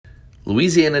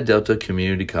Louisiana Delta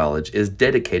Community College is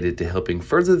dedicated to helping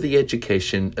further the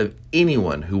education of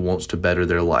anyone who wants to better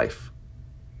their life.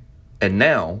 And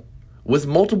now, with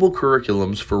multiple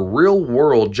curriculums for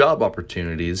real-world job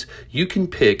opportunities, you can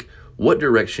pick what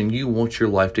direction you want your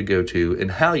life to go to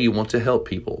and how you want to help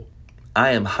people.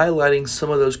 I am highlighting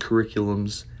some of those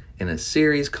curriculums in a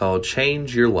series called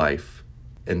Change Your Life.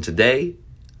 And today,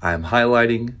 I am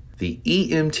highlighting the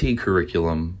EMT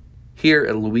curriculum here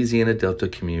at Louisiana Delta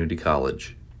Community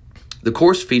College. The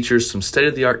course features some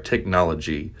state-of-the-art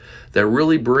technology that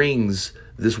really brings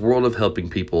this world of helping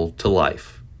people to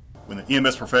life. In the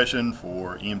EMS profession,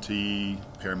 for EMT,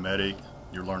 paramedic,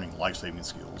 you're learning life-saving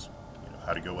skills.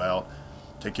 How to go out,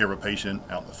 take care of a patient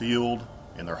out in the field,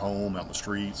 in their home, out in the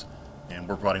streets, and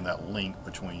we're providing that link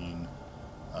between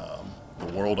the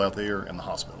world out there and the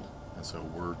hospital. And so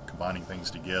we're combining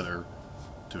things together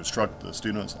to instruct the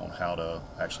students on how to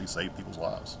actually save people's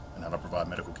lives and how to provide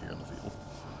medical care in the field.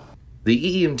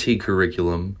 The EMT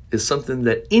curriculum is something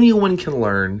that anyone can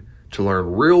learn to learn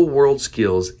real-world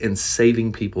skills in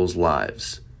saving people's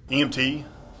lives. EMT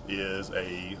is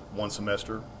a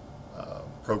one-semester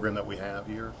program that we have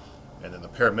here, and then the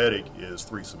paramedic is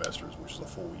 3 semesters, which is a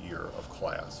full year of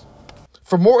class.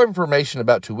 For more information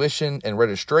about tuition and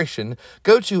registration,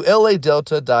 go to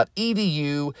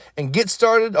ladelta.edu and get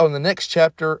started on the next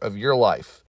chapter of your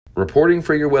life. Reporting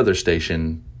for your weather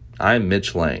station, I'm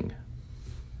Mitch Lang.